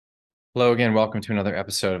Hello again. Welcome to another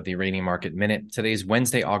episode of the Uranium Market Minute. Today is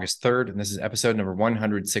Wednesday, August 3rd, and this is episode number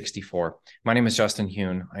 164. My name is Justin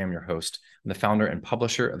Hune. I am your host. I'm the founder and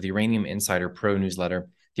publisher of the Uranium Insider Pro newsletter,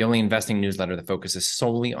 the only investing newsletter that focuses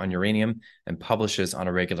solely on uranium and publishes on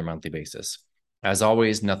a regular monthly basis. As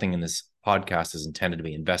always, nothing in this podcast is intended to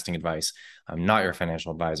be investing advice. I'm not your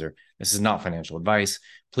financial advisor. This is not financial advice.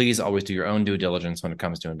 Please always do your own due diligence when it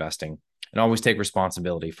comes to investing, and always take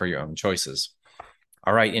responsibility for your own choices.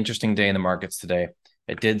 All right, interesting day in the markets today.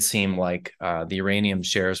 It did seem like the uranium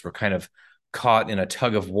shares were kind of caught in a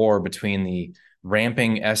tug of war between the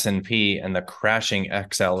ramping S&P and the crashing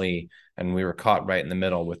XLE, and we were caught right in the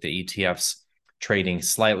middle with the ETFs trading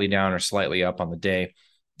slightly down or slightly up on the day.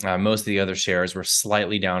 Most of the other shares were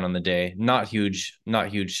slightly down on the day, not huge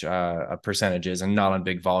percentages and not on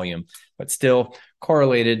big volume, but still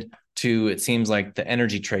correlated to, it seems like, the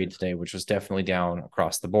energy trade today, which was definitely down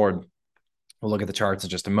across the board. We'll look at the charts in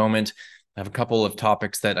just a moment. I have a couple of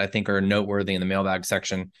topics that I think are noteworthy in the mailbag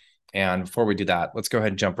section. And before we do that, let's go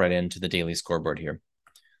ahead and jump right into the daily scoreboard here.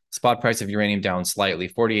 Spot price of uranium down slightly,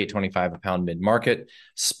 48.25 a pound mid-market.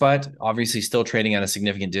 SPUT obviously still trading at a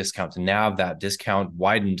significant discount to NAV. That discount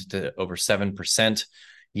widened to over 7%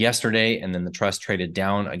 yesterday, and then the trust traded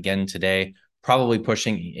down again today, probably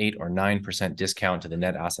pushing 8 or 9% discount to the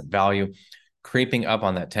net asset value, creeping up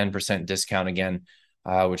on that 10% discount again,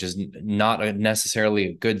 which is not necessarily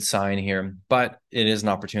a good sign here, but it is an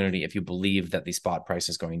opportunity if you believe that the spot price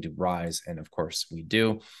is going to rise. And of course, we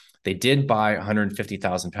do. They did buy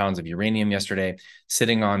 150,000 pounds of uranium yesterday,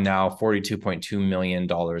 sitting on now $42.2 million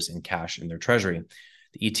in cash in their treasury.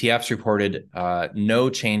 The ETFs reported no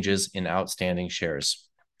changes in outstanding shares.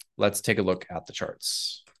 Let's take a look at the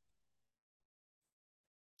charts.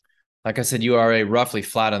 Like I said, URA roughly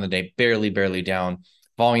flat on the day, barely down.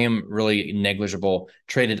 Volume really negligible,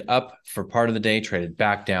 traded up for part of the day, traded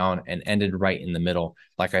back down, and ended right in the middle.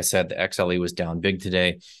 Like I said, the XLE was down big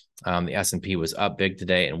today. The S&P was up big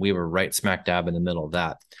today, and we were right smack dab in the middle of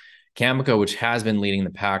that. Cameco, which has been leading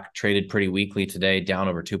the pack, traded pretty weakly today, down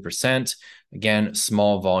over 2%. Again,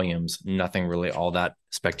 small volumes, nothing really all that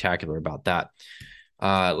spectacular about that.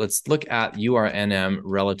 Let's look at URNM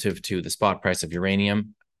relative to the spot price of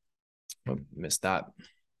uranium. Oh, missed that.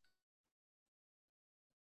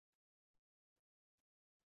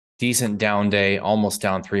 Decent down day, almost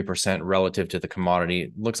down 3% relative to the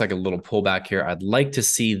commodity. Looks like a little pullback here. I'd like to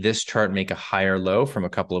see this chart make a higher low from a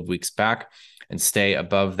couple of weeks back and stay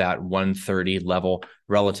above that 130 level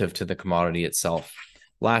relative to the commodity itself.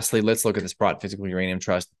 Lastly, let's look at the Sprott Physical Uranium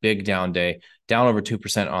Trust. Big down day, down over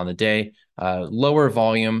 2% on the day. Lower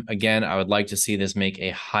volume. Again, I would like to see this make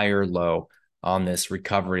a higher low on this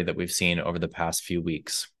recovery that we've seen over the past few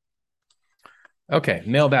weeks. Okay,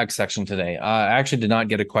 mailbag section today. I actually did not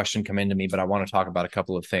get a question come into me, but I want to talk about a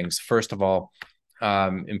couple of things. First of all,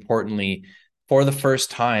 importantly, for the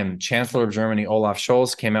first time, Chancellor of Germany, Olaf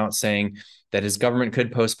Scholz, came out saying that his government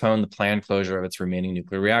could postpone the planned closure of its remaining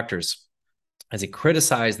nuclear reactors. As he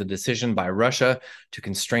criticized the decision by Russia to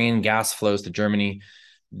constrain gas flows to Germany,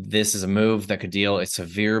 this is a move that could deal a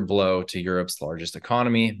severe blow to Europe's largest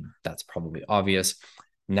economy. That's probably obvious.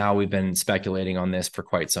 Now we've been speculating on this for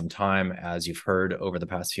quite some time, as you've heard over the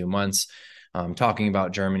past few months, talking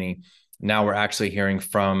about Germany. Now we're actually hearing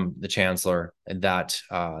from the chancellor that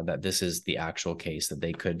this is the actual case, that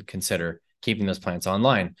they could consider keeping those plants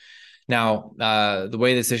online. Now, the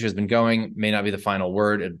way this issue has been going may not be the final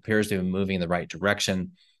word. It appears to be moving in the right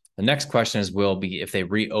direction. The next question will be if they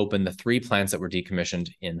reopen the 3 plants that were decommissioned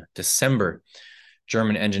in December.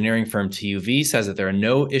 German engineering firm TÜV says that there are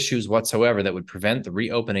no issues whatsoever that would prevent the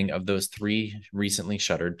reopening of those 3 recently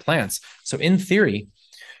shuttered plants. So in theory,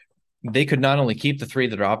 they could not only keep the 3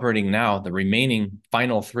 that are operating now, the remaining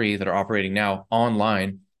final 3 that are operating now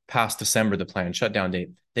online past December, the planned shutdown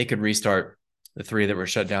date, they could restart the 3 that were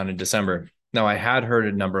shut down in December. Now, I had heard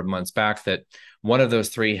a number of months back that one of those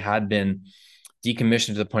 3 had been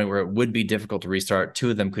decommissioned to the point where it would be difficult to restart.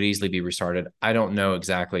 2 of them could easily be restarted. I don't know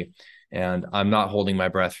exactly. And I'm not holding my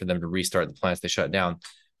breath for them to restart the plants they shut down.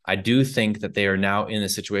 I do think that they are now in a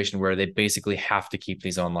situation where they basically have to keep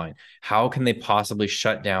these online. How can they possibly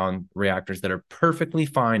shut down reactors that are perfectly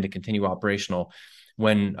fine to continue operational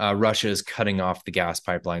when Russia is cutting off the gas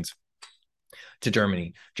pipelines to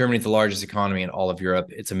Germany? Germany is the largest economy in all of Europe.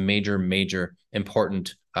 It's a major,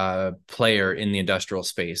 important player in the industrial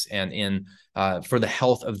space and in for the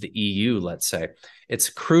health of the EU, let's say. It's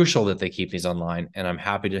crucial that they keep these online, and I'm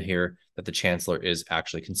happy to hear that the chancellor is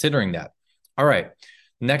actually considering that. All right.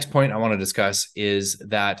 Next point I want to discuss is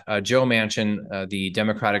that Joe Manchin, the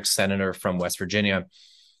Democratic senator from West Virginia,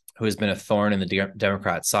 who has been a thorn in the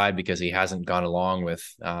Democrat side because he hasn't gone along with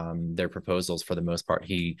their proposals for the most part.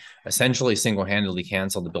 He essentially single-handedly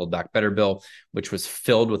canceled the Build Back Better bill, which was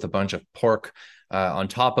filled with a bunch of pork on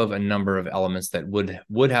top of a number of elements that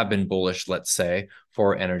would have been bullish, let's say,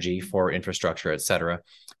 for energy, for infrastructure, et cetera.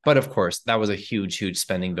 But of course, that was a huge, huge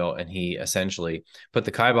spending bill, and he essentially put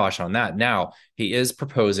the kibosh on that. Now, he is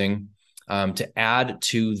proposing to add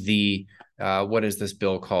to the what is this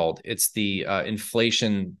bill called? It's the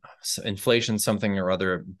inflation something or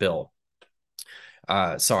other bill.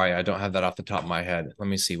 Sorry, I don't have that off the top of my head. Let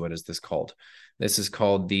me see. What is this called? This is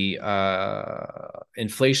called the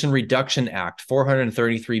Inflation Reduction Act,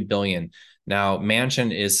 $433 billion. Now,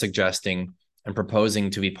 Manchin is suggesting and proposing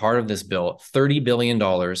to be part of this bill, $30 billion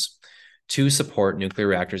to support nuclear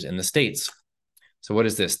reactors in the States. So what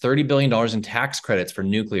is this? $30 billion in tax credits for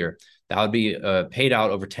nuclear. That would be paid out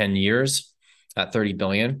over 10 years at $30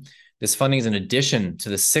 billion. This funding is in addition to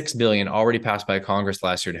the $6 billion already passed by Congress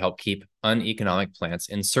last year to help keep uneconomic plants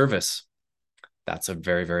in service. That's a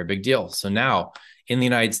very, very big deal. So now in the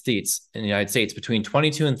United States, between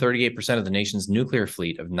 22 and 38% of the nation's nuclear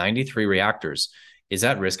fleet of 93 reactors is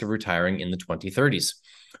at risk of retiring in the 2030s,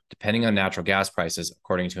 depending on natural gas prices,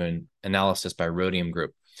 according to an analysis by Rhodium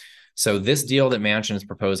Group. So this deal that Manchin is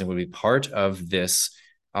proposing would be part of this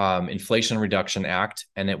Inflation Reduction Act,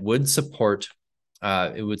 and it would support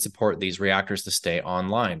these reactors to stay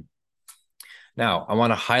online. Now, I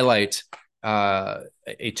want to highlight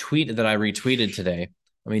a tweet that I retweeted today.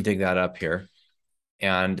 Let me dig that up here.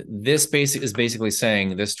 And this is basically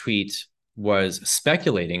saying, this tweet was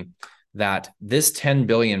speculating that this 10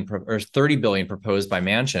 billion or 30 billion proposed by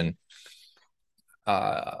Manchin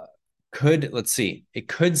it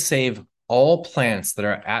could save all plants that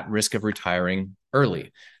are at risk of retiring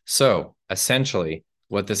early. So essentially,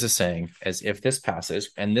 what this is saying is if this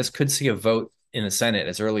passes, and this could see a vote in the Senate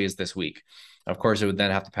as early as this week, of course, it would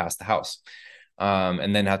then have to pass the House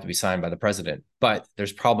and then have to be signed by the president. But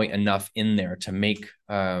there's probably enough in there to make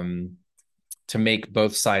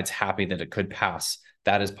both sides happy that it could pass.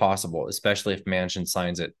 That is possible, especially if Manchin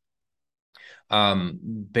signs it.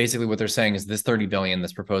 Basically, what they're saying is this 30 billion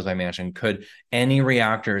that's proposed by Manchin could any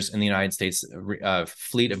reactors in the United States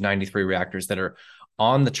fleet of 93 reactors that are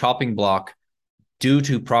on the chopping block due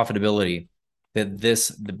to profitability, that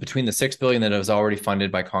between the 6 billion that was already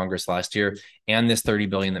funded by Congress last year and this 30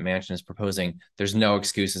 billion that Manchin is proposing, there's no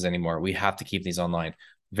excuses anymore. We have to keep these online.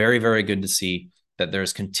 Very, very good to see that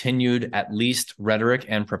there's continued at least rhetoric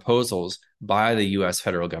and proposals by the U.S.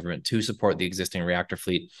 federal government to support the existing reactor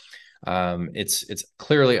fleet. It's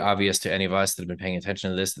clearly obvious to any of us that have been paying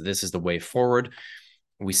attention to this that this is the way forward.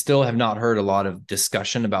 We still have not heard a lot of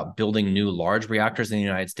discussion about building new large reactors in the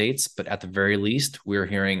United States, but at the very least, we're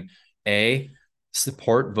hearing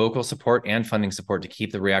vocal support and funding support to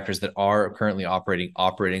keep the reactors that are currently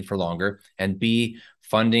operating for longer, and B,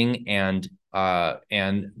 funding and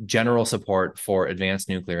general support for advanced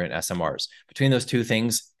nuclear and SMRs. Between those two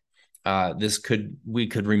things, we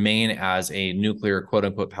could remain as a nuclear quote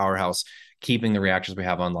unquote powerhouse, keeping the reactors we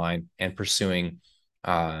have online and pursuing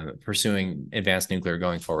advanced nuclear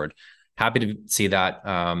going forward. Happy to see that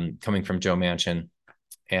coming from Joe Manchin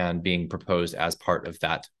and being proposed as part of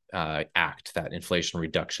that act, that Inflation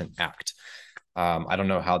Reduction Act. I don't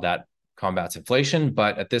know how that combats inflation,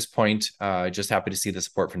 but at this point, just happy to see the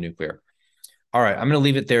support for nuclear. All right, I'm going to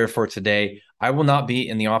leave it there for today. I will not be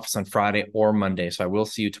in the office on Friday or Monday, so I will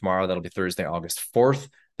see you tomorrow. That'll be Thursday, August 4th.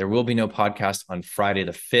 There will be no podcast on Friday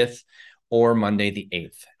the 5th or Monday the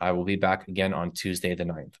 8th. I will be back again on Tuesday the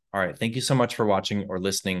 9th. All right, thank you so much for watching or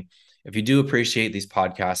listening. If you do appreciate these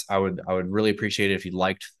podcasts, I would really appreciate it if you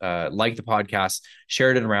liked the podcast,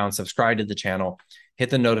 shared it around, subscribe to the channel, hit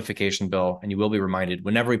the notification bell, and you will be reminded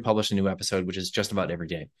whenever we publish a new episode, which is just about every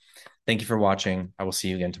day. Thank you for watching. I will see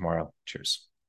you again tomorrow. Cheers.